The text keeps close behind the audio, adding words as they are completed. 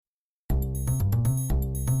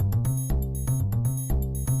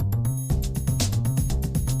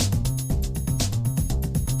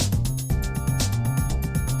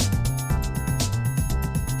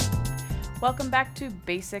Welcome back to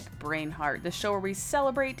Basic Brain Heart, the show where we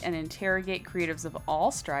celebrate and interrogate creatives of all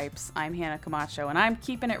stripes. I'm Hannah Camacho, and I'm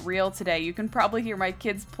keeping it real today. You can probably hear my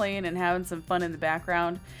kids playing and having some fun in the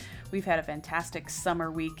background. We've had a fantastic summer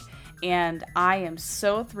week, and I am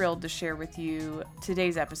so thrilled to share with you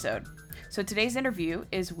today's episode. So today's interview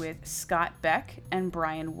is with Scott Beck and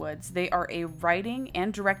Brian Woods. They are a writing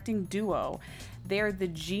and directing duo. They are the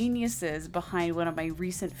geniuses behind one of my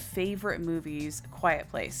recent favorite movies, Quiet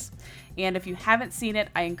Place. And if you haven't seen it,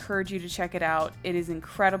 I encourage you to check it out. It is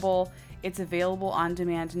incredible. It's available on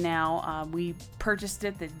demand now. We purchased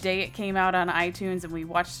it the day it came out on iTunes, and we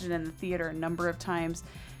watched it in the theater a number of times.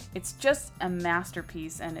 It's just a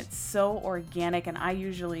masterpiece, and it's so organic, and I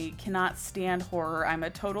usually cannot stand horror. I'm a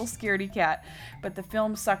total scaredy cat, but the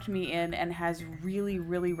film sucked me in and has really,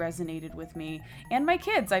 really resonated with me and my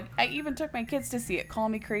kids. I even took my kids to see it. Call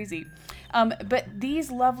me crazy. But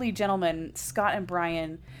these lovely gentlemen, Scott and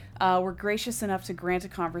Brian, were gracious enough to grant a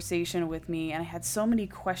conversation with me, and I had so many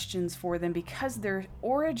questions for them because their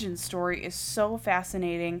origin story is so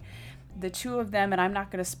fascinating. The two of them, and I'm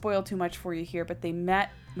not going to spoil too much for you here, but they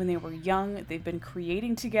met when they were young. They've been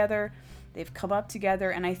creating together. They've come up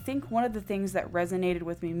together. And I think one of the things that resonated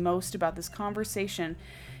with me most about this conversation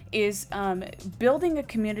is building a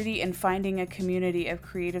community and finding a community of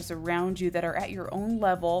creatives around you that are at your own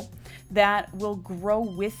level, that will grow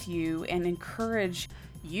with you and encourage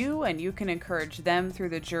you, and you can encourage them through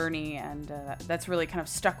the journey. And that's really kind of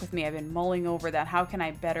stuck with me. I've been mulling over that. How can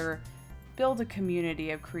I better build a community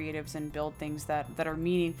of creatives and build things that are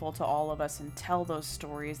meaningful to all of us and tell those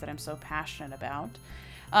stories that I'm so passionate about.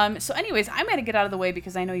 So anyways, I'm going to get out of the way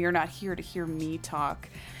because I know you're not here to hear me talk.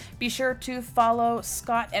 Be sure to follow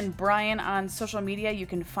Scott and Brian on social media. You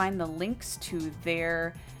can find the links to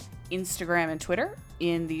their Instagram and Twitter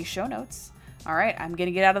in the show notes. All right, I'm going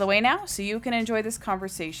to get out of the way now so you can enjoy this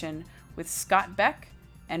conversation with Scott Beck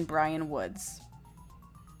and Brian Woods.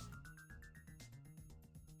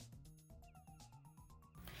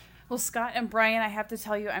 Well, Scott and Brian, I have to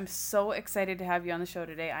tell you, I'm so excited to have you on the show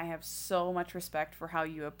today. I have so much respect for how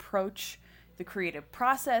you approach the creative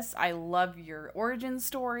process. I love your origin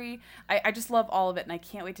story. I just love all of it, and I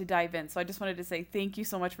can't wait to dive in. So I just wanted to say thank you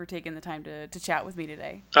so much for taking the time to chat with me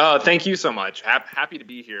today. Thank you so much. Happy to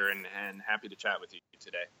be here and happy to chat with you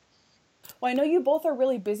today. Well, I know you both are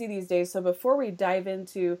really busy these days, so before we dive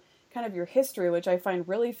into kind of your history, which I find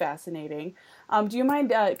really fascinating, do you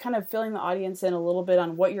mind kind of filling the audience in a little bit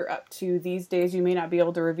on what you're up to these days? You may not be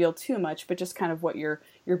able to reveal too much, but just kind of what you're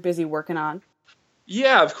busy working on.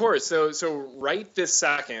 Yeah, of course. So right this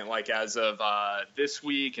second, like as of this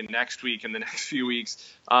week and next week and the next few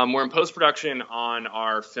weeks, we're in post-production on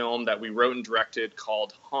our film that we wrote and directed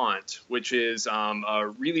called Haunt, which is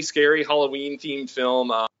a really scary Halloween-themed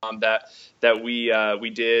film that we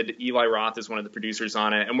did. Eli Roth is one of the producers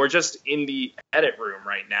on it, and we're just in the edit room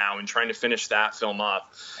right now and trying to finish that film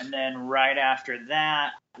up. And then right after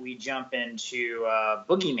that, we jump into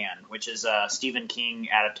Boogeyman, which is a Stephen King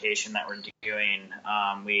adaptation that we're doing.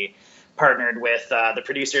 We partnered with the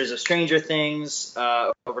producers of Stranger Things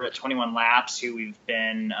over at 21 Laps, who we've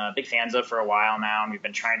been big fans of for a while now, and we've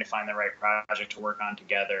been trying to find the right project to work on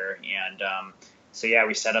together. And so, yeah,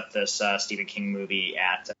 we set up this Stephen King movie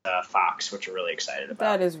at Fox, which we're really excited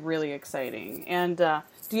about. That is really exciting. And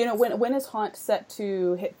do you know, when is Haunt set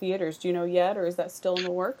to hit theaters? Do you know yet, or is that still in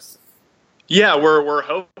the works? Yeah, we're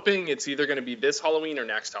hoping it's either going to be this Halloween or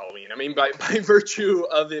next Halloween. I mean, by virtue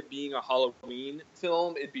of it being a Halloween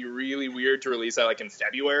film, it'd be really weird to release that like in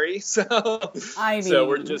February. So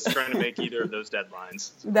we're just trying to make either of those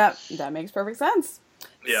deadlines. That makes perfect sense.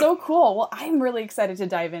 Yep. So cool. Well, I'm really excited to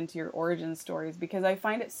dive into your origin stories because I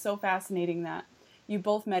find it so fascinating that you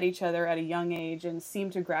both met each other at a young age and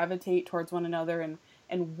seemed to gravitate towards one another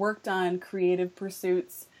and worked on creative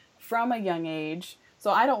pursuits from a young age. So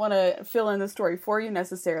I don't want to fill in the story for you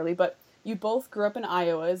necessarily, but you both grew up in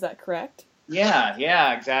Iowa, is that correct? Yeah,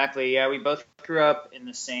 exactly. Yeah, we both grew up in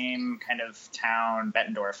the same kind of town,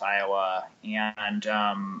 Bettendorf, Iowa. And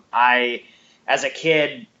I, as a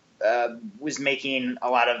kid, was making a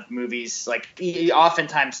lot of movies, like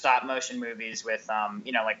oftentimes stop motion movies with,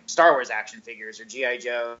 like Star Wars action figures or G.I.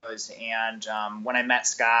 Joes. And when I met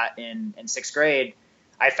Scott in sixth grade,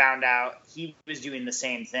 I found out he was doing the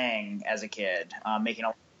same thing as a kid, making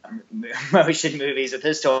a motion movies with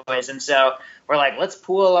his toys. And so we're like, let's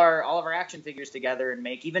pool all of our action figures together and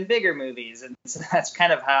make even bigger movies. And so that's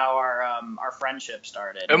kind of how our friendship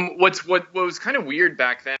started. And what was kind of weird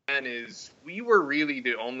back then is we were really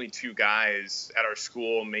the only two guys at our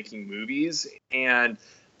school making movies. And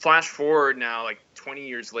flash forward now, like 20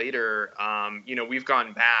 years later, we've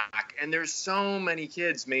gone back, and there's so many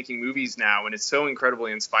kids making movies now, and it's so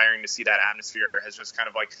incredibly inspiring to see that atmosphere has just kind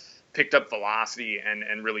of like picked up velocity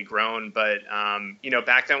and really grown. But,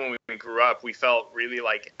 back then when we grew up, we felt really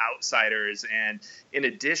like outsiders. And in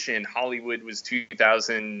addition, Hollywood was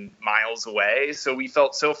 2,000 miles away. So we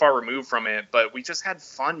felt so far removed from it, but we just had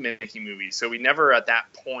fun making movies. So we never at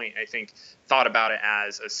that point, I think, thought about it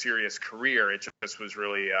as a serious career. It just was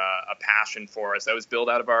really a passion for us that was built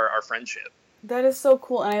out of our friendship. That is so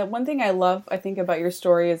cool. And one thing I love, I think, about your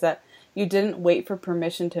story is that you didn't wait for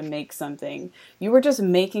permission to make something. You were just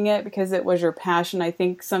making it because it was your passion. I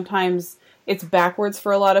think sometimes it's backwards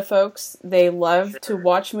for a lot of folks. They love to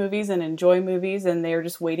watch movies and enjoy movies, and they're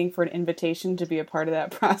just waiting for an invitation to be a part of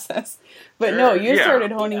that process. But no, you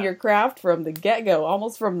started honing your craft from the get-go,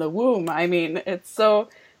 almost from the womb. I mean, it's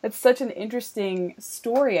such an interesting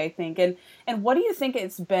story, I think. And what do you think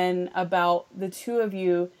it's been about the two of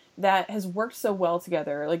you that has worked so well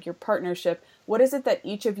together, like your partnership? What is it that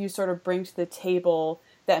each of you sort of bring to the table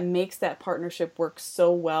that makes that partnership work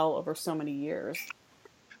so well over so many years?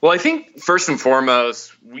 Well, I think first and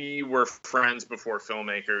foremost, we were friends before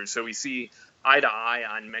filmmakers, so we see eye to eye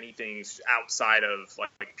on many things outside of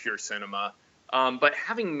like pure cinema. But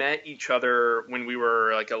having met each other when we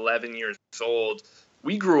were like 11 years old,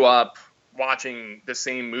 we grew up watching the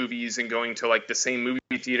same movies and going to like the same movie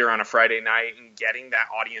theater on a Friday night and getting that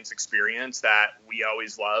audience experience that we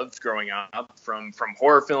always loved growing up from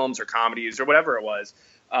horror films or comedies or whatever it was.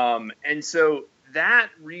 And so that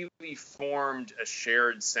really formed a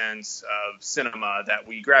shared sense of cinema that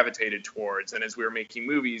we gravitated towards. And as we were making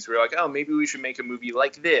movies, we were like, oh, maybe we should make a movie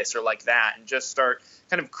like this or like that, and just start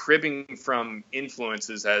kind of cribbing from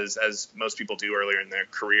influences as most people do earlier in their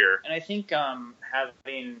career. And I think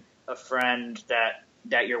having a friend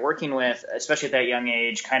that you're working with, especially at that young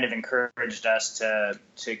age, kind of encouraged us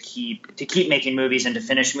to keep making movies and to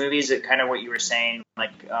finish movies. It kind of what you were saying,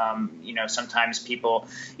 like sometimes people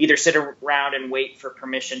either sit around and wait for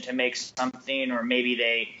permission to make something, or maybe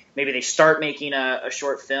they start making a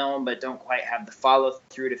short film but don't quite have the follow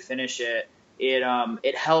through to finish it.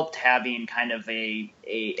 It helped having kind of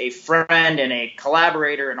a friend and a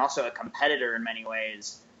collaborator and also a competitor in many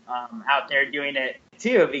ways out there doing it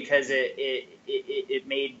too, because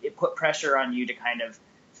it put pressure on you to kind of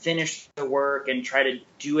finish the work and try to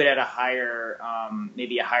do it at a higher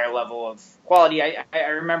level of quality. I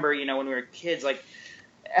remember, when we were kids, like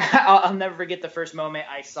I'll never forget the first moment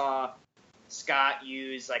I saw Scott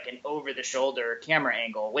use like an over the shoulder camera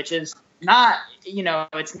angle, which is not,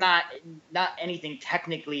 it's not anything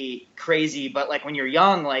technically crazy, but like when you're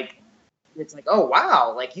young, like it's like, oh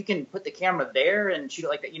wow, like you can put the camera there and shoot it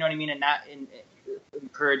like that, you know what I mean? And that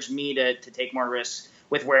encouraged me to take more risks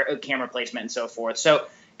with where camera placement and so forth. So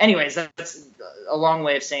anyways, that's a long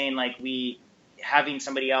way of saying like having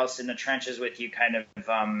somebody else in the trenches with you kind of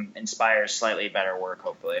inspires slightly better work,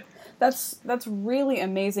 hopefully. That's really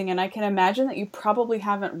amazing. And I can imagine that you probably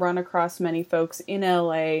haven't run across many folks in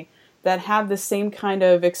LA that have the same kind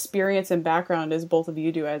of experience and background as both of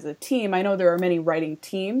you do as a team. I know there are many writing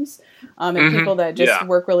teams and people that just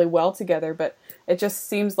work really well together, but it just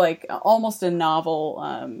seems like almost a novel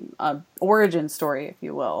origin story, if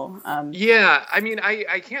you will. Yeah, I mean,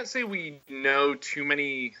 I can't say we know too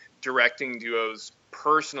many directing duos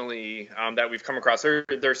personally that we've come across.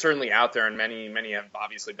 They're certainly out there, and many have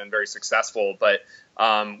obviously been very successful, but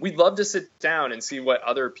we'd love to sit down and see what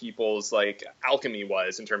other people's like alchemy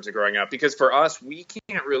was in terms of growing up, because for us, we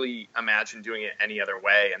can't really imagine doing it any other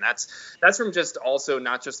way. And that's from just also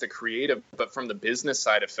not just the creative, but from the business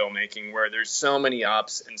side of filmmaking, where there's so many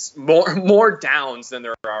ups and more downs than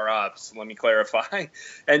there are ups, let me clarify.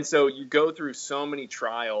 And so you go through so many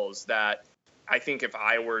trials that I think if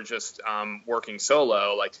I were just working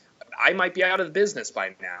solo, like I might be out of the business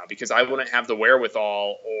by now because I wouldn't have the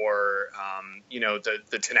wherewithal or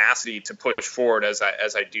the tenacity to push forward as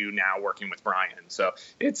I do now working with Brian. So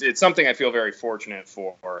it's something I feel very fortunate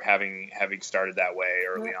for having started that way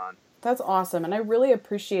early on. That's awesome, and I really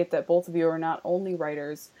appreciate that both of you are not only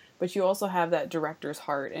writers, but you also have that director's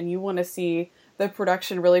heart, and you want to see the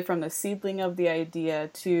production really from the seedling of the idea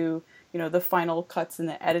to the final cuts in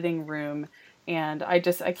the editing room. And I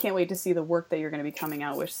can't wait to see the work that you're going to be coming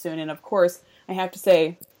out with soon. And of course, I have to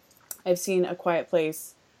say, I've seen A Quiet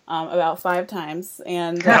Place about 5 times,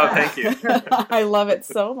 and thank you. I love it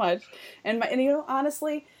so much. And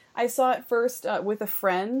honestly, I saw it first with a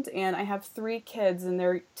friend, and I have 3 kids, and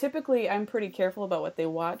I'm pretty careful about what they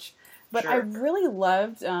watch. But sure. I really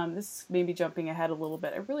loved this. May be jumping ahead a little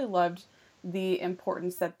bit. I really loved the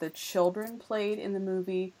importance that the children played in the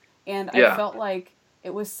movie, and I felt like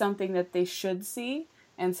it was something that they should see.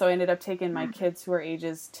 And so I ended up taking my kids, who are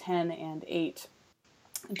ages 10 and 8,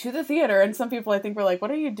 to the theater. And some people, I think, were like,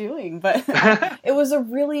 what are you doing? But it was a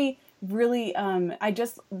really, really,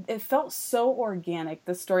 it felt so organic,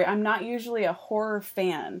 the story. I'm not usually a horror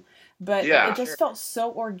fan, but it just felt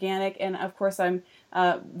so organic. And of course,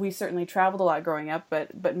 we certainly traveled a lot growing up,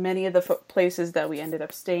 but many of the places that we ended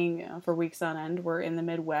up staying for weeks on end were in the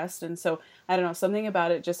Midwest. And so, I don't know, something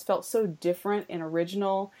about it just felt so different and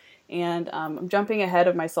original. And I'm jumping ahead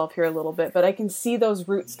of myself here a little bit, but I can see those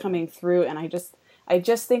roots coming through, and I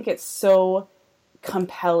just think it's so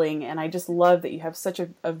compelling, and I just love that you have such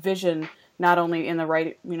a vision, not only in the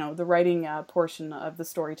writing portion of the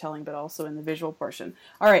storytelling, but also in the visual portion.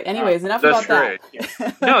 All right. Anyways, enough about that.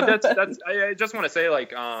 Yeah. No, that's. I just want to say,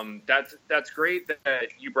 like, that's great that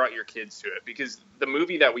you brought your kids to it, because the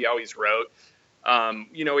movie that we always wrote,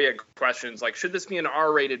 we had questions like, should this be an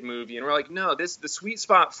R-rated movie? And we're like, no, the sweet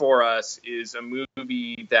spot for us is a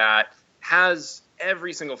movie that has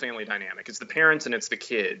every single family dynamic. It's the parents and it's the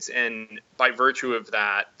kids. And by virtue of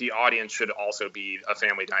that, the audience should also be a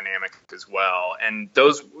family dynamic as well. And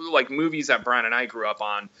those, like, movies that Brian and I grew up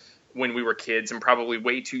on when we were kids and probably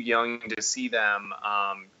way too young to see them,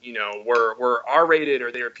 were R-rated,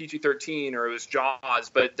 or they were PG-13, or it was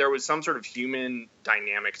Jaws, but there was some sort of human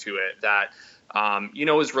dynamic to it that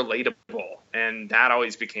was relatable, and that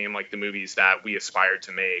always became like the movies that we aspired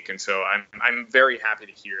to make. And so I'm very happy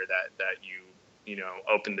to hear that you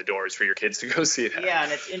opened the doors for your kids to go see that. Yeah,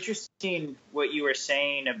 and it's interesting what you were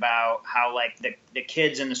saying about how, like, the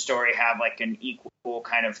kids in the story have, like, an equal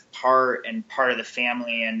kind of part of the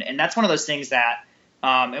family, and that's one of those things that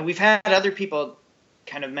and we've had other people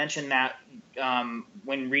kind of mention that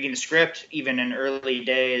when reading the script, even in early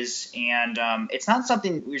days, and it's not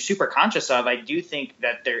something we're super conscious of. I do think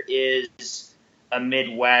that there is a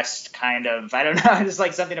Midwest kind of, I don't know, just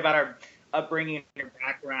like something about our upbringing or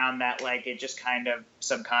background that, like, it just kind of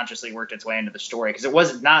subconsciously worked its way into the story, because it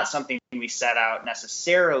was not something we set out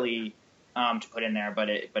necessarily to put in there, but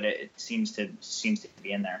it seems to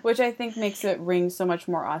be in there, which I think makes it ring so much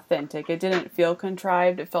more authentic. It didn't feel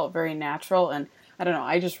contrived; it felt very natural, and I don't know,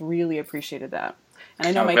 I just really appreciated that, and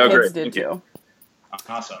I know my kids did too.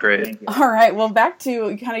 Awesome, great. Thank you. All right, well, back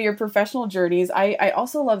to kind of your professional journeys. I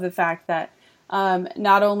also love the fact that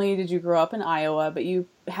not only did you grow up in Iowa, but you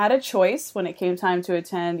had a choice when it came time to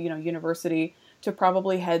attend, university, to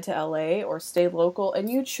probably head to LA or stay local, and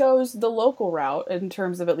you chose the local route in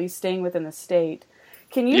terms of at least staying within the state.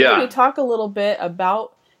 Can you maybe talk a little bit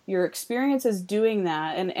about your experiences doing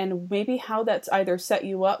that, and maybe how that's either set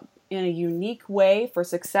you up in a unique way for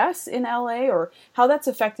success in LA, or how that's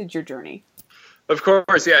affected your journey? Of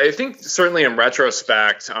course, yeah. I think certainly in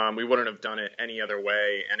retrospect, we wouldn't have done it any other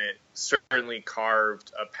way, and it certainly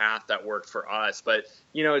carved a path that worked for us. But,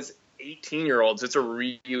 as 18-year-olds, it's a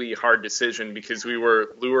really hard decision, because we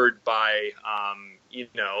were lured by,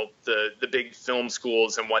 the big film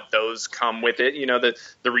schools and what those come with it.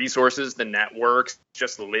 The resources, the networks,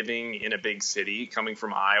 just living in a big city, coming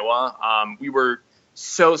from Iowa. We were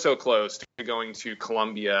so close to going to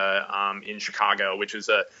Columbia in Chicago, which is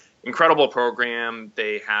a incredible program.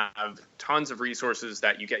 They have tons of resources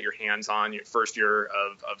that you get your hands on your first year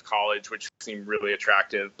of college, which seemed really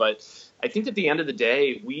attractive. But I think at the end of the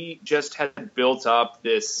day, we just had built up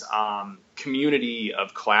this community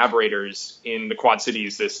of collaborators in the Quad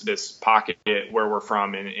Cities, this pocket where we're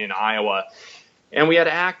from in Iowa. And we had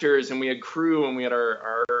actors, and we had crew, and we had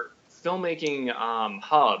our filmmaking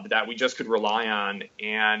hub that we just could rely on.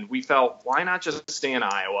 And we felt, why not just stay in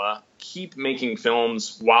Iowa, keep making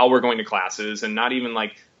films while we're going to classes, and not even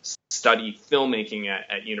like study filmmaking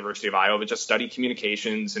at University of Iowa, but just study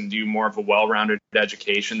communications and do more of a well-rounded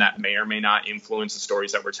education that may or may not influence the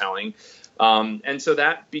stories that we're telling. And so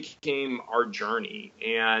that became our journey.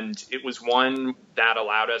 And it was one that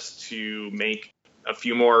allowed us to make a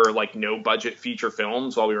few more like no budget feature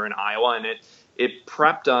films while we were in Iowa. And it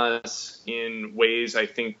prepped us in ways I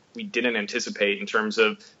think we didn't anticipate, in terms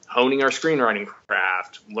of honing our screenwriting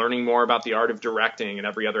craft, learning more about the art of directing and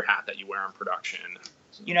every other hat that you wear in production.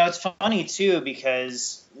 It's funny too,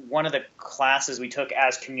 because one of the classes we took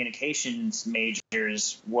as communications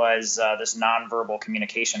majors was this nonverbal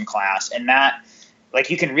communication class. And that, like,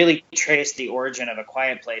 you can really trace the origin of A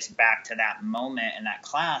Quiet Place back to that moment in that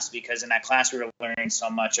class, because in that class we were learning so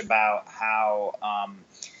much about how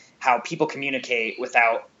people communicate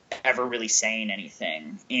without ever really saying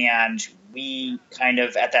anything. And we kind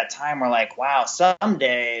of, at that time, were like, wow,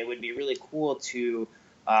 someday it would be really cool to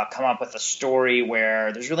come up with a story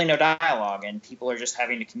where there's really no dialogue and people are just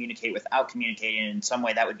having to communicate without communicating in some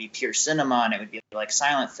way that would be pure cinema, and it would be like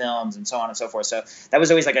silent films and so on and so forth. So that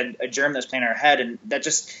was always like a germ that was playing in our head, and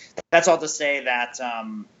that's all to say that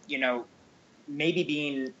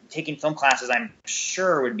maybe taking film classes, I'm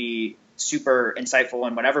sure would be super insightful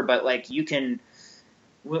and whatever, but like you can,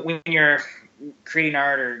 when you're creating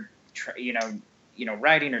art or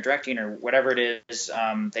writing or directing or whatever it is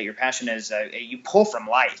that your passion is, you pull from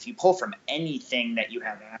life, you pull from anything that you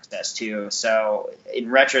have access to. So in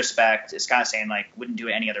retrospect, as Scott's saying, like, wouldn't do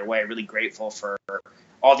it any other way. Really grateful for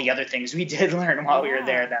all the other things we did learn while we were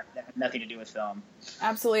there that had nothing to do with film.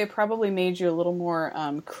 Absolutely. It probably made you a little more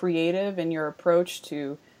creative in your approach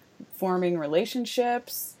to forming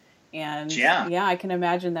relationships. And yeah, I can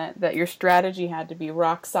imagine that your strategy had to be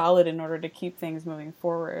rock solid in order to keep things moving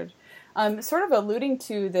forward. Sort of alluding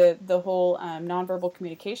to the whole nonverbal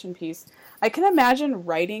communication piece, I can imagine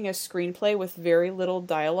writing a screenplay with very little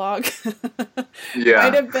dialogue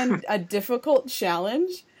might have been a difficult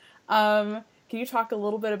challenge. Can you talk a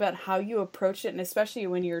little bit about how you approach it, and especially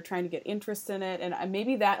when you're trying to get interest in it, and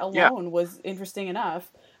maybe that alone was interesting enough,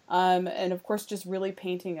 and of course just really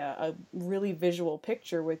painting a really visual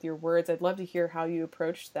picture with your words. I'd love to hear how you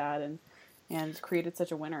approached that and created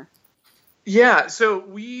such a winner. Yeah, so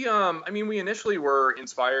we initially were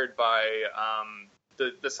inspired by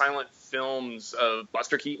the silent films of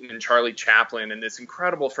Buster Keaton and Charlie Chaplin and this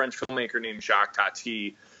incredible French filmmaker named Jacques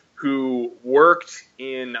Tati, who worked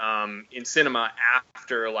in cinema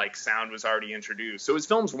after like sound was already introduced. So his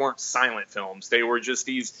films weren't silent films; they were just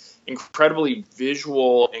these incredibly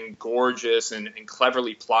visual and gorgeous and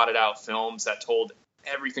cleverly plotted out films that told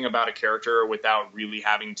everything about a character without really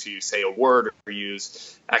having to say a word or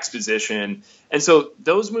use exposition. And so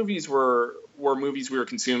those movies were movies we were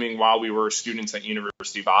consuming while we were students at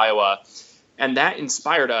University of Iowa. And that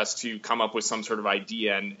inspired us to come up with some sort of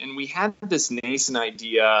idea. And we had this nascent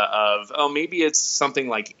idea of, maybe it's something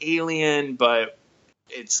like Alien, but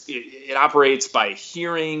it operates by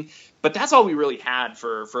hearing. But that's all we really had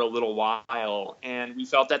for a little while. And we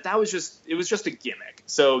felt that was just a gimmick.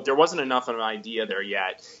 So there wasn't enough of an idea there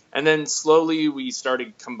yet. And then slowly we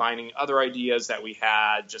started combining other ideas that we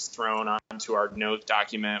had just thrown onto our note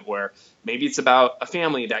document, where maybe it's about a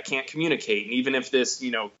family that can't communicate. And even if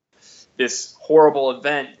this horrible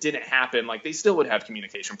event didn't happen, like, they still would have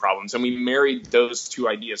communication problems. And we married those two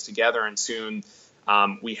ideas together, and soon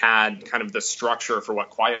we had kind of the structure for what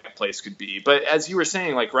Quiet Place could be. But as you were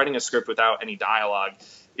saying, like, writing a script without any dialogue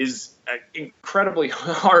is an incredibly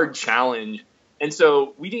hard challenge. And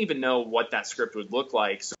so we didn't even know what that script would look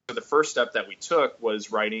like. So the first step that we took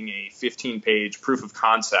was writing a 15-page proof of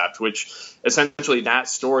concept, which essentially that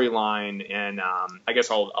storyline, and I guess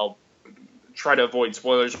I'll try to avoid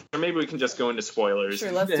spoilers, or maybe we can just go into spoilers.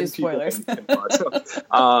 Sure, let's do spoilers.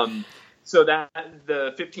 So that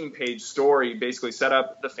the 15-page story basically set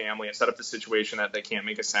up the family. It set up the situation that they can't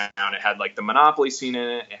make a sound. It had like the Monopoly scene in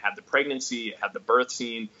it. It had the pregnancy. It had the birth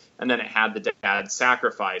scene. And then it had the dad's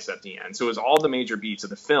sacrifice at the end. So it was all the major beats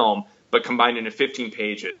of the film, but combined into 15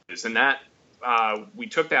 pages. And that we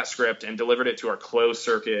took that script and delivered it to our closed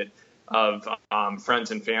circuit of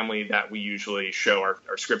friends and family that we usually show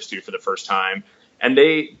our scripts to for the first time. And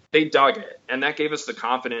they dug it, and that gave us the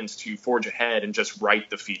confidence to forge ahead and just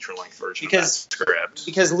write the feature-length version of that script.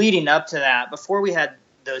 Because leading up to that, before we had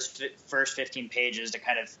those first 15 pages to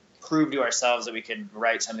kind of prove to ourselves that we could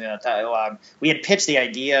write something on dialogue, we had pitched the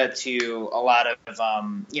idea to a lot of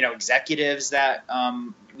executives that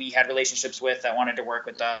we had relationships with that wanted to work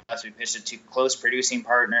with us. We pitched it to close producing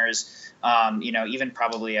partners, even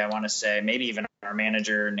probably, I want to say, maybe even our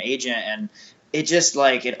manager and agent, and it just,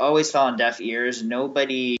 like, it always fell on deaf ears.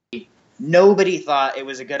 Nobody thought it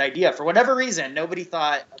was a good idea. For whatever reason, nobody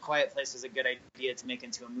thought A Quiet Place was a good idea to make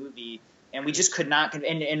into a movie. And we just could not,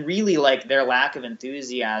 and really, like, their lack of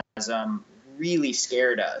enthusiasm really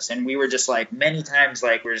scared us. And we were just, like, many times,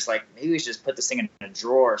 like, we're just like, maybe we should just put this thing in a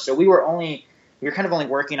drawer. So we were kind of only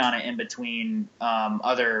working on it in between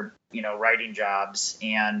other, writing jobs.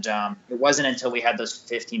 And it wasn't until we had those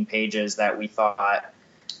 15 pages that we thought,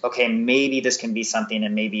 okay, maybe this can be something,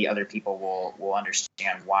 and maybe other people will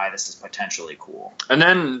understand why this is potentially cool. And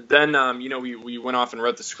then we went off and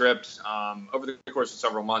wrote the script over the course of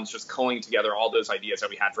several months, just culling together all those ideas that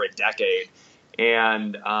we had for a decade.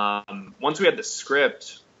 And once we had the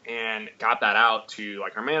script and got that out to,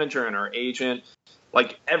 like, our manager and our agent,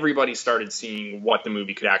 like, everybody started seeing what the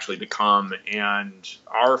movie could actually become. And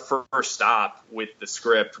our first stop with the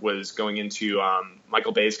script was going into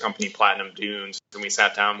Michael Bay's company, Platinum Dunes, and we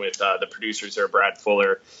sat down with the producers there, Brad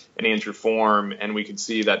Fuller and Andrew Form, and we could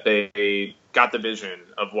see that they got the vision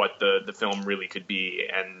of what the film really could be,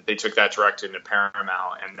 and they took that direct into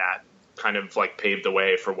Paramount, and that kind of like paved the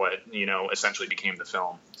way for what, essentially became the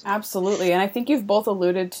film. Absolutely. And I think you've both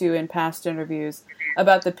alluded to in past interviews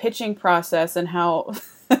about the pitching process and how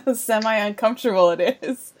semi-uncomfortable it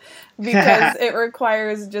is, because it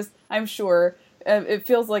requires just, I'm sure, it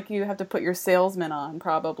feels like you have to put your salesman on,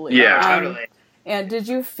 probably. Yeah, totally. And did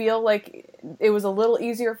you feel like it was a little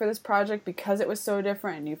easier for this project because it was so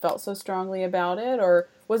different and you felt so strongly about it, or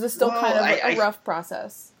was it still kind of a rough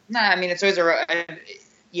process? Nah, I mean, it's always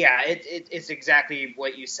it's exactly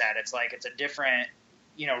what you said. It's like, it's a different,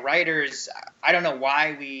 writers, I don't know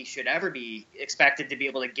why we should ever be expected to be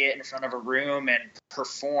able to get in front of a room and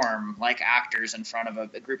perform like actors in front of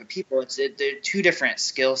a group of people. They're two different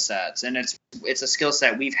skill sets, and it's a skill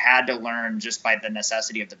set we've had to learn just by the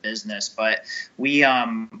necessity of the business. But we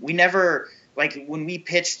never, like, when we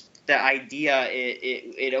pitched the idea,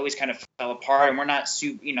 it always kind of fell apart, and we're not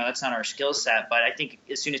that's not our skill set. But I think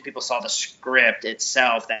as soon as people saw the script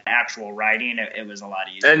itself, the actual writing, it was a lot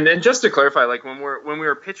easier. And just to clarify, like when we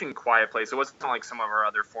were pitching Quiet Place, it wasn't like some of our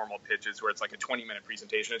other formal pitches where it's like a 20-minute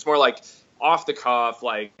presentation. It's more like off the cuff,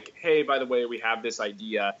 like, hey, by the way, we have this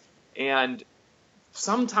idea. And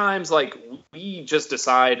sometimes, like, we just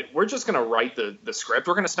decide we're just going to write the script.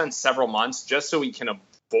 We're going to spend several months just so we can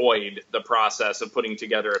avoid the process of putting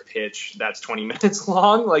together a pitch that's 20 minutes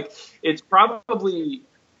long. Like, it's probably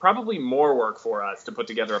more work for us to put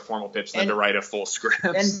together a formal pitch than to write a full script.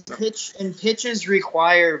 And pitches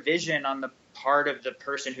require vision on the part of the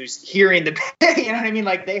person who's hearing the pitch. You know what I mean?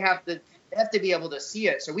 Like, they have to be able to see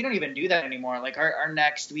it. So we don't even do that anymore. Like, our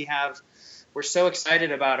next, we're so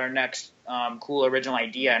excited about our next cool original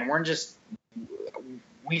idea, and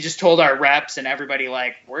we just told our reps and everybody,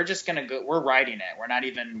 like, we're just going to go, we're writing it. We're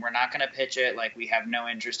not going to pitch it. Like, we have no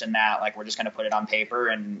interest in that. Like, we're just going to put it on paper,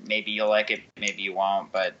 and maybe you'll like it, maybe you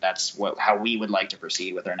won't, but that's how we would like to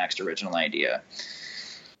proceed with our next original idea.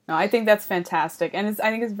 No, I think that's fantastic. And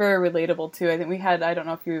I think it's very relatable too. I think I don't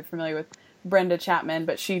know if you're familiar with Brenda Chapman,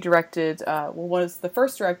 but she directed, was the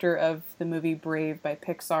first director of the movie Brave by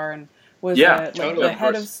Pixar, and was the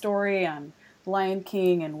head of story on Lion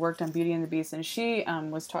King and worked on Beauty and the Beast, and she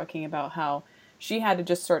was talking about how she had to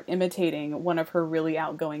just start imitating one of her really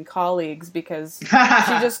outgoing colleagues because she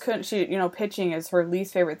just couldn't. Pitching is her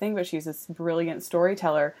least favorite thing, but she's this brilliant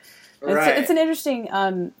storyteller. Right. It's an interesting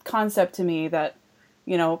concept to me that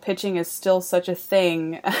pitching is still such a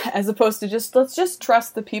thing, as opposed to let's just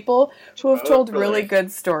trust the people who have told really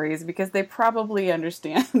good stories because they probably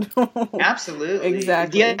understand. Absolutely.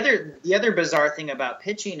 Exactly. The other bizarre thing about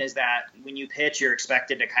pitching is that when you pitch, you're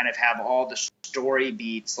expected to kind of have all the story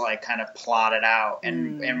beats like kind of plotted out,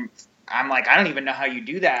 and I'm like, I don't even know how you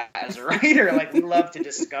do that as a writer. Like, we love to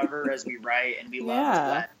discover as we write, and we love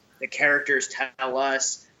to let the characters tell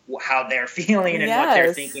us how they're feeling and what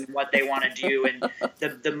they're thinking, what they want to do. And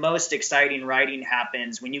the most exciting writing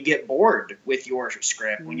happens when you get bored with your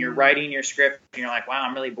script. When you're writing your script and you're like, wow,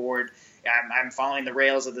 I'm really bored. I'm following the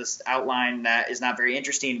rails of this outline that is not very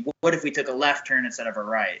interesting. What if we took a left turn instead of a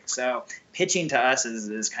right? So pitching to us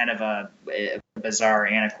is kind of a bizarre,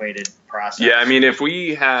 antiquated process. Yeah, I mean, if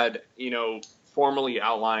we had, formally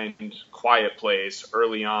outlined Quiet Place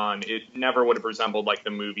early on, it never would have resembled like the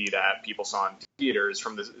movie that people saw in theaters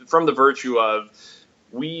from the virtue of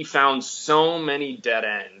we found so many dead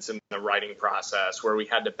ends in the writing process where we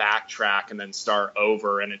had to backtrack and then start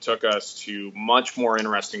over, and it took us to much more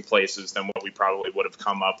interesting places than what we probably would have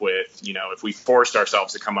come up with, if we forced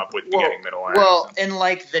ourselves to come up with beginning, middle, end. Well, and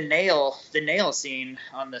like the nail scene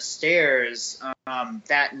on the stairs,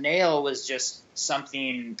 that nail was just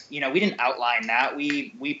something, we didn't outline that.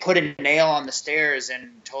 We put a nail on the stairs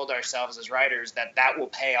and told ourselves as writers that will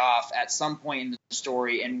pay off at some point in the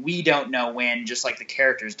story, and we don't know when, just like the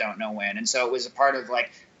characters don't know when. And so it was a part of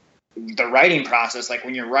like the writing process, like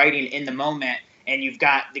when you're writing in the moment and you've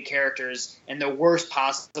got the characters in the worst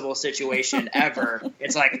possible situation ever,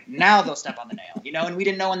 it's like, now they'll step on the nail, and we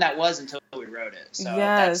didn't know when that was until we wrote it. So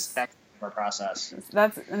that's our process.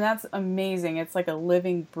 That's amazing. It's like a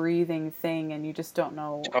living, breathing thing, and you just don't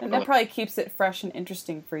know. Totally. And that probably keeps it fresh and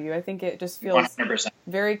interesting for you. I think it just feels 100%.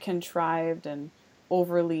 very contrived and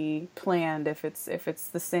overly planned if it's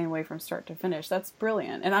the same way from start to finish. That's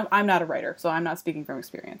brilliant. And I'm not a writer, so I'm not speaking from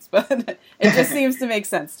experience, but it just seems to make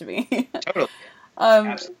sense to me. Totally.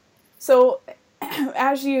 So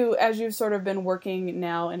as you've sort of been working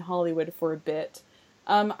now in Hollywood for a bit,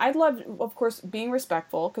 I'd love, of course, being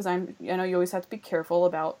respectful, because I know you always have to be careful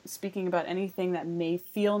about speaking about anything that may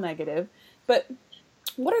feel negative, but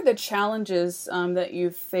What are the challenges that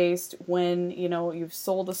you've faced when, you've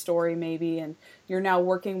sold a story maybe and you're now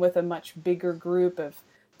working with a much bigger group of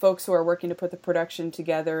folks who are working to put the production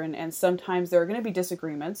together, and sometimes there are going to be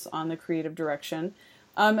disagreements on the creative direction.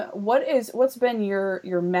 What's been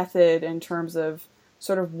your method in terms of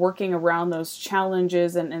sort of working around those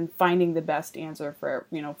challenges and finding the best answer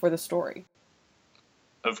for the story?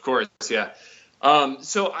 Of course, yeah.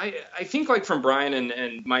 So I think like from Brian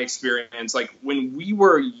and my experience, like when we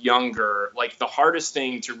were younger, like the hardest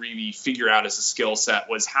thing to really figure out as a skill set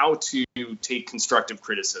was how to take constructive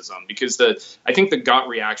criticism, because I think the gut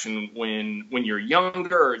reaction when you're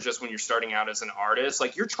younger or just when you're starting out as an artist,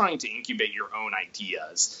 like you're trying to incubate your own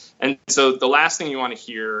ideas. And so the last thing you want to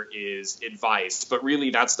hear is advice, but really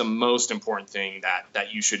that's the most important thing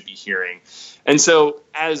that you should be hearing. And so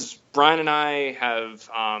as Brian and I have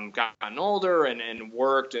gotten older and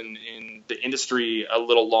worked in the industry a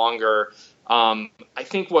little longer, I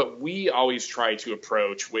think what we always try to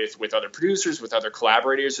approach with other producers, with other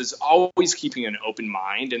collaborators, is always keeping an open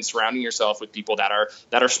mind and surrounding yourself with people that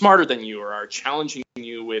are smarter than you or are challenging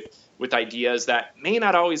you with ideas that may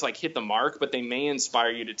not always like hit the mark, but they may inspire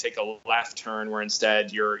you to take a left turn where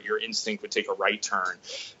instead your instinct would take a right turn.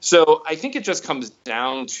 So I think it just comes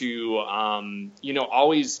down to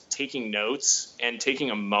always taking notes and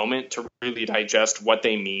taking a moment to really digest what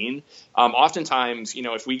they mean. Oftentimes,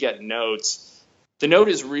 if we get notes, the note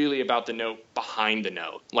is really about the note behind the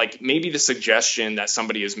note. Like maybe the suggestion that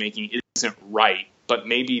somebody is making isn't right, but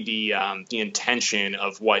maybe the intention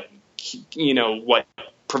of what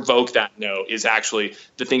provoked that note is actually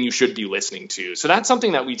the thing you should be listening to. So that's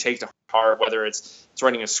something that we take to heart, whether it's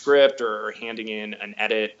writing a script or handing in an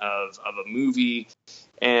edit of a movie,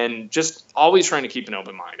 and just always trying to keep an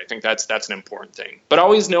open mind. I think that's an important thing, but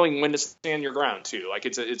always knowing when to stand your ground too. Like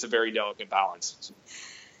it's a very delicate balance.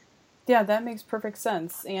 Yeah, that makes perfect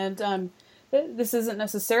sense. And this isn't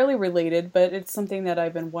necessarily related, but it's something that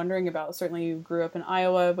I've been wondering about. Certainly you grew up in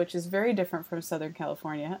Iowa, which is very different from Southern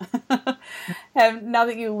California. And now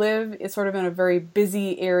that you live sort of in a very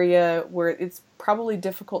busy area where it's probably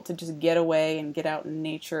difficult to just get away and get out in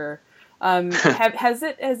nature, has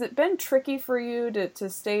it been tricky for you to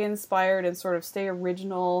stay inspired and sort of stay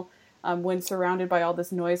original when surrounded by all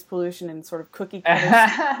this noise pollution and sort of cookie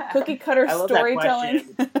cutter storytelling?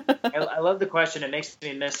 I love the question. It makes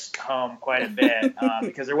me miss home quite a bit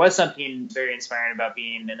because there was something very inspiring about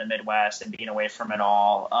being in the Midwest and being away from it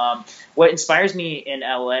all. What inspires me in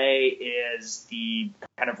LA is the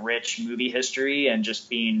kind of rich movie history and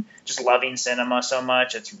just loving cinema so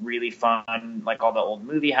much. It's really fun, like all the old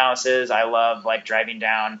movie houses. I love like driving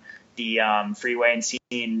down the freeway and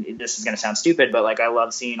seeing, this is going to sound stupid, but like I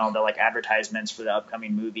love seeing all the like advertisements for the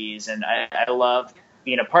upcoming movies, and I love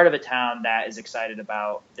being a part of a town that is excited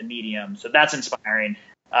about the medium. So that's inspiring.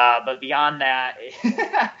 But beyond that,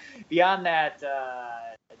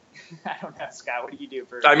 I don't know, Scott, what do you do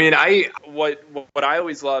for? I mean, what I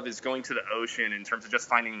always love is going to the ocean in terms of just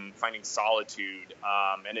finding solitude.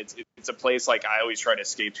 And it's a place like I always try to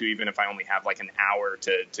escape to, even if I only have like an hour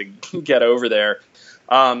to get over there.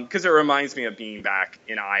 Because it reminds me of being back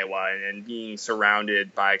in Iowa and being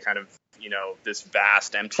surrounded by kind of, this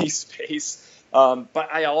vast empty space. But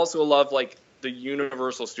I also love like the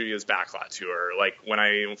Universal Studios backlot tour. Like when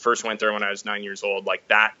I first went there when I was 9 years old, like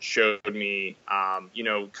that showed me,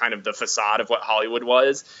 kind of the facade of what Hollywood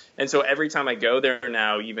was. And so every time I go there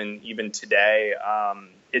now, even today,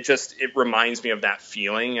 it reminds me of that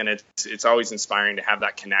feeling. And it's always inspiring to have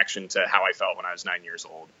that connection to how I felt when I was 9 years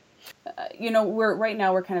old.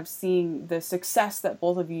 We're kind of seeing the success that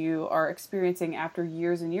both of you are experiencing after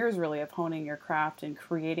years and years really of honing your craft and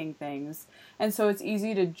creating things. And so it's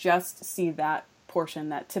easy to just see that portion,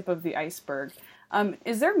 that tip of the iceberg.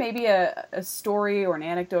 Is there maybe a story or an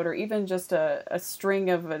anecdote or even just a string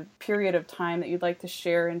of a period of time that you'd like to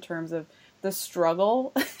share in terms of the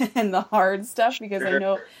struggle and the hard stuff? Because I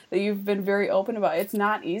know that you've been very open about it. It's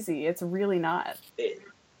not easy. It's really not.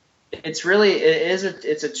 It's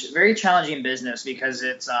a very challenging business because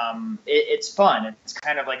it's fun. It's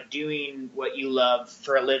kind of like doing what you love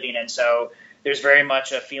for a living. And so there's very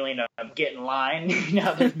much a feeling of get in line.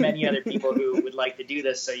 There's many other people who would like to do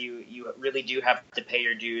this. So you really do have to pay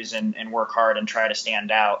your dues and work hard and try to stand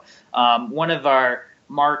out. One of our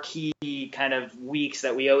marquee kind of weeks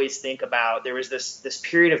that we always think about, there was this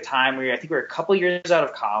period of time where I think we were a couple years out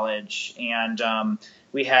of college, and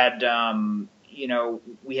we had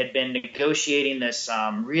been negotiating this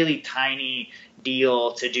really tiny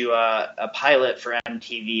deal to do a pilot for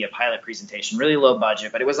MTV, a pilot presentation, really low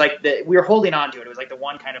budget, but it was like we were holding on to it. It was like the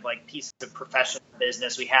one kind of like piece of professional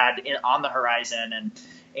business we had on the horizon,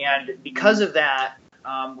 and because of that,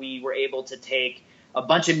 we were able to take a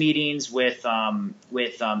bunch of meetings with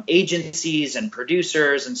agencies and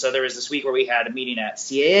producers. And so there was this week where we had a meeting at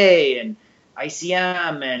CAA and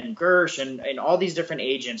ICM and Gersh and all these different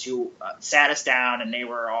agents who sat us down, and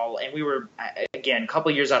we were, again, a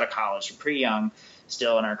couple years out of college, so pretty young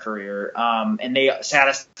still in our career. And they sat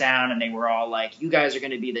us down and they were all like, you guys are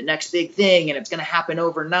going to be the next big thing, and it's going to happen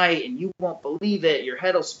overnight, and you won't believe it. Your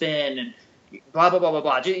head will spin, and blah, blah, blah, blah,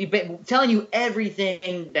 blah. Telling you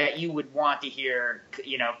everything that you would want to hear,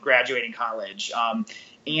 graduating college.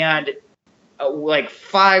 Like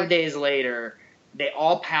 5 days later, they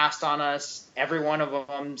all passed on us. Every one of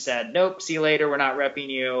them said, nope, see you later. We're not repping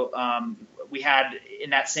you. We had, in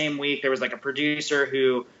that same week, there was like a producer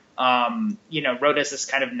who, wrote us this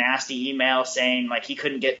kind of nasty email saying like he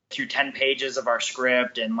couldn't get through 10 pages of our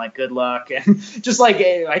script and like good luck. And just like,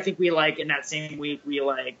 I think we like in that same week, we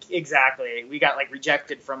got like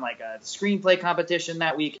rejected from like a screenplay competition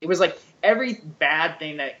that week. It was like every bad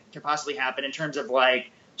thing that could possibly happen in terms of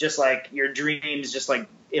like, just like your dreams just like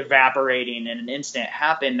evaporating in an instant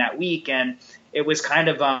happened that week. And it was kind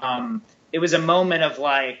of, it was a moment of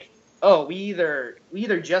like, oh, we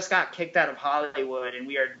either just got kicked out of Hollywood and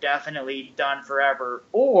we are definitely done forever,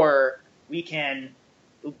 or we can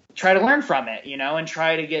try to learn from it, and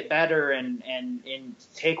try to get better and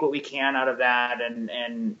take what we can out of that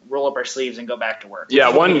and roll up our sleeves and go back to work. Yeah,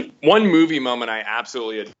 one movie moment I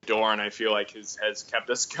absolutely adore and I feel like has kept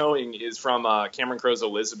us going is from Cameron Crowe's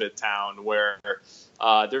Elizabethtown, where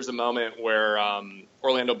there's a moment where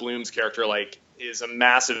Orlando Bloom's character is a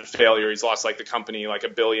massive failure. He's lost the company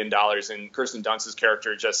 $1 billion, and Kirsten Dunst's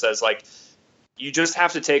character just says you just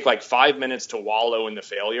have to take 5 minutes to wallow in the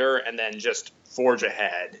failure and then just forge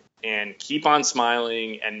ahead and keep on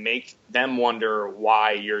smiling and make them wonder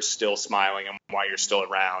why you're still smiling and why you're still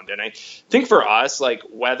around. And I think for us,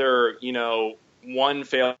 whether, one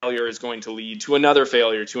failure is going to lead to another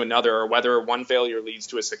failure to another, or whether one failure leads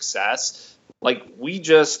to a success, we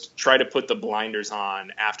just try to put the blinders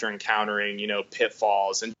on after encountering,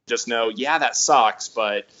 pitfalls and just know, yeah, that sucks,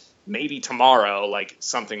 but maybe tomorrow,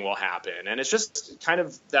 something will happen. And it's just kind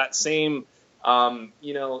of that same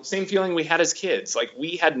feeling we had as kids.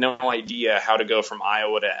 We had no idea how to go from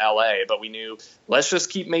Iowa to LA, but we knew let's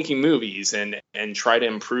just keep making movies and try to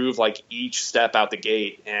improve each step out the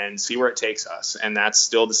gate and see where it takes us. And that's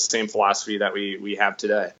still the same philosophy that we have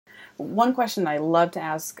today. One question I love to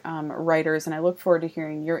ask writers, and I look forward to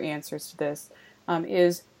hearing your answers to this,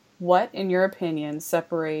 is what, in your opinion,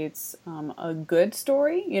 separates a good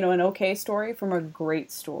story, an okay story, from a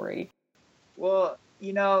great story? Well,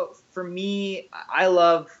 for me, I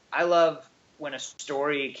love when a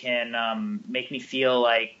story can make me feel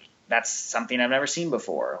like that's something I've never seen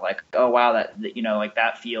before. Oh wow,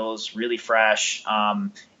 that feels really fresh.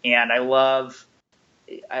 And I love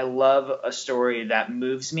a story that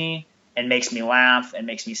moves me and makes me laugh and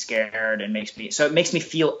makes me scared and it makes me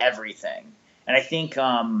feel everything. And I think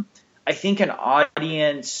an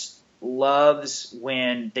audience loves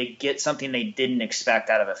when they get something they didn't expect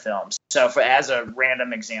out of a film. So as a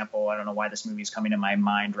random example, I don't know why this movie is coming to my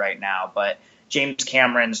mind right now, but James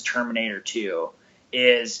Cameron's Terminator 2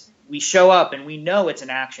 is, we show up and we know it's an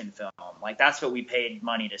action film. That's what we paid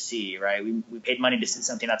money to see, right? We paid money to see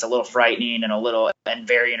something that's a little frightening and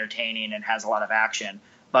very entertaining and has a lot of action.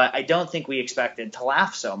 But I don't think we expected to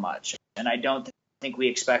laugh so much, and I don't think we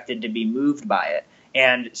expected to be moved by it.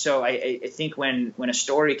 And so I think when a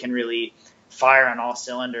story can really fire on all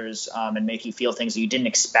cylinders and make you feel things that you didn't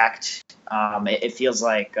expect, it feels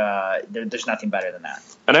like there's nothing better than that.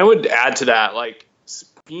 And I would add to that,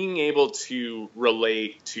 being able to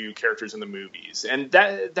relate to characters in the movies. And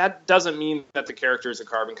that doesn't mean that the character is a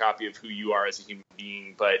carbon copy of who you are as a human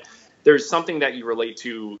being, but there's something that you relate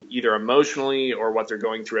to either emotionally or what they're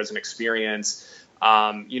going through as an experience.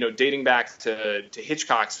 Dating back to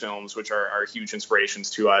Hitchcock's films, which are huge inspirations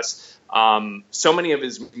to us, so many of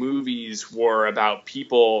his movies were about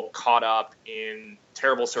people caught up in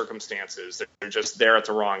terrible circumstances. They're just there at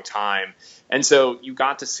the wrong time. And so you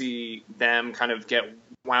got to see them kind of get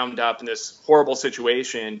wound up in this horrible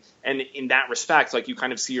situation. And in that respect, you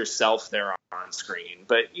kind of see yourself there on screen.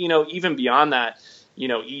 But, even beyond that,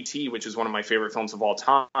 E.T., which is one of my favorite films of all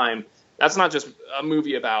time, that's not just a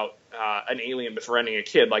movie about an alien befriending a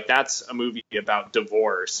kid. That's a movie about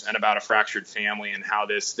divorce and about a fractured family and how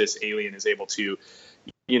this alien is able to,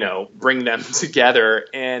 bring them together.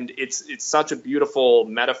 And it's such a beautiful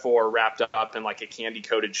metaphor wrapped up in a candy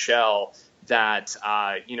coated shell that,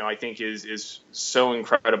 I think is so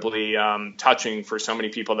incredibly touching for so many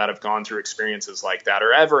people that have gone through experiences like that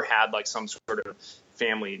or ever had some sort of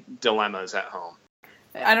family dilemmas at home.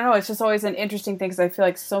 I don't know, it's just always an interesting thing because I feel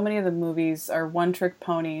like so many of the movies are one-trick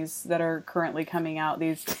ponies that are currently coming out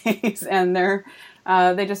these days, and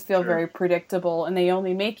they just feel very predictable, and they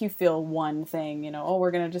only make you feel one thing,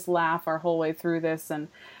 we're going to just laugh our whole way through this, and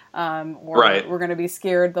we're going to be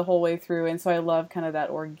scared the whole way through, and so I love kind of that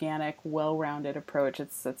organic, well-rounded approach.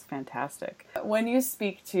 It's fantastic. When you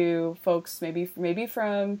speak to folks, maybe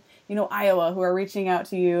from, Iowa, who are reaching out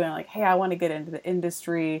to you and like, hey, I want to get into the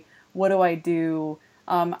industry, what do I do?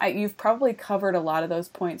 You've probably covered a lot of those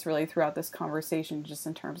points really throughout this conversation, just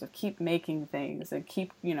in terms of keep making things and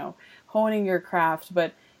keep, honing your craft.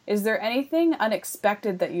 But is there anything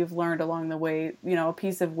unexpected that you've learned along the way, a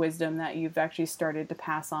piece of wisdom that you've actually started to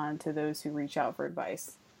pass on to those who reach out for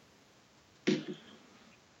advice?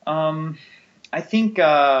 I think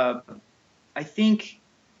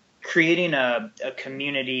creating a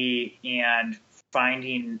community and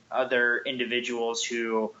finding other individuals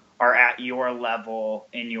who are at your level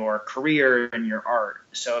in your career and your art.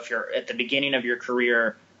 So if you're at the beginning of your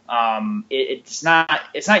career, it's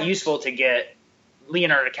not useful to get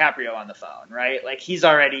Leonardo DiCaprio on the phone, right? Like, he's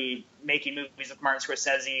already making movies with Martin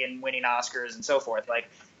Scorsese and winning Oscars and so forth. Like,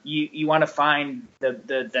 you want to find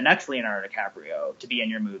the next Leonardo DiCaprio to be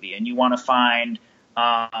in your movie, and you want to find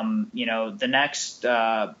the next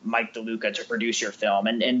Mike DeLuca to produce your film,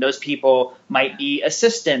 and those people might be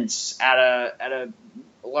assistants at a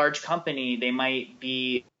large company. They might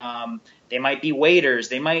be waiters.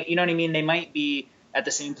 They might, they might be at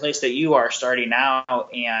the same place that you are starting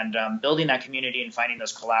out, and building that community and finding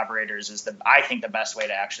those collaborators is I think the best way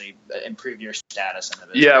to actually improve your status in the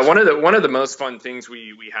business. Yeah, one of the most fun things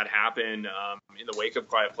we had happen in the wake of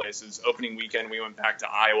Quiet Place is opening weekend. We went back to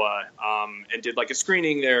Iowa and did like a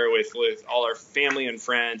screening there with all our family and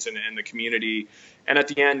friends and the community. And at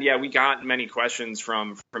the end, we got many questions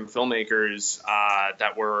from filmmakers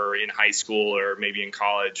that were in high school or maybe in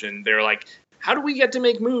college, and they're like, how do we get to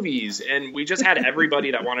make movies? And we just had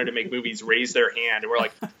everybody that wanted to make movies raise their hand. And we're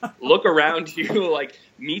like, look around you, like,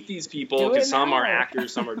 meet these people, because some are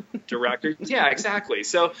actors, some are directors. Yeah, exactly.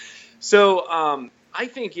 So I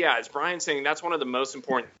think, as Brian's saying, that's one of the most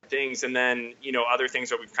important things. And then, other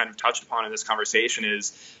things that we've kind of touched upon in this conversation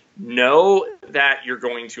is know that you're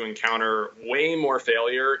going to encounter way more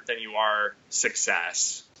failure than you are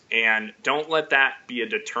success. And don't let that be a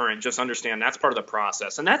deterrent. Just understand that's part of the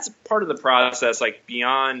process. And that's part of the process, like,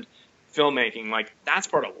 beyond filmmaking. Like, that's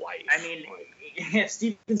part of life. I mean,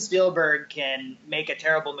 Steven Spielberg can make a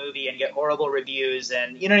terrible movie and get horrible reviews.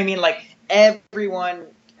 And, you know what I mean? Like, everyone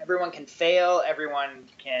can fail. Everyone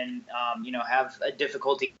can, have a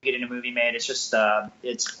difficulty getting a movie made. It's just,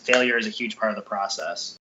 failure is a huge part of the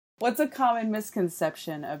process. What's a common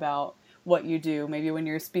misconception about what you do, maybe when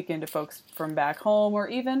you're speaking to folks from back home, or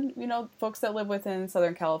even, folks that live within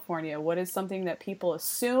Southern California? What is something that people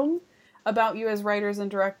assume about you as writers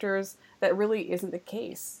and directors that really isn't the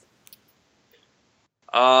case?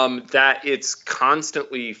 That it's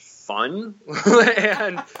constantly fun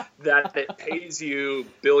and that it pays you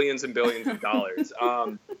billions and billions of dollars.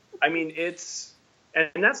 I mean,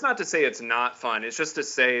 and that's not to say it's not fun. It's just to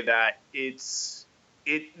say that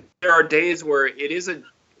there are days where it is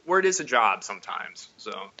a job sometimes.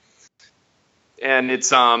 So, and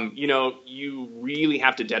it's, you really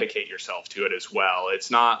have to dedicate yourself to it as well.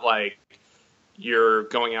 It's not like you're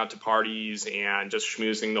going out to parties and just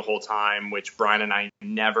schmoozing the whole time, which Brian and I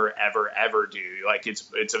never, ever, ever do. Like,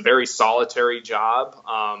 it's a very solitary job.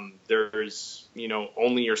 There's,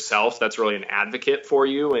 only yourself that's really an advocate for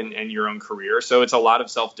you and your own career. So it's a lot of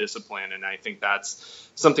self-discipline. And I think that's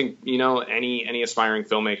something, any aspiring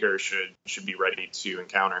filmmaker should be ready to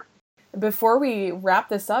encounter. Before we wrap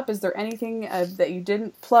this up, is there anything that you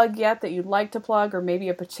didn't plug yet that you'd like to plug, or maybe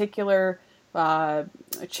a particular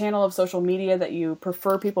channel of social media that you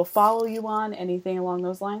prefer people follow you on? Anything along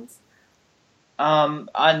those lines?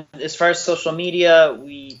 As far as social media,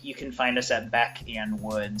 you can find us at Beck and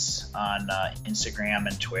Woods on Instagram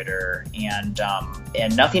and Twitter, and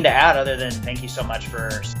nothing to add other than thank you so much for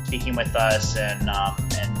speaking with us, and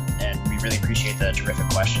we really appreciate the terrific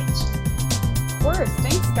questions. Of course,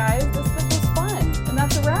 thanks guys. This was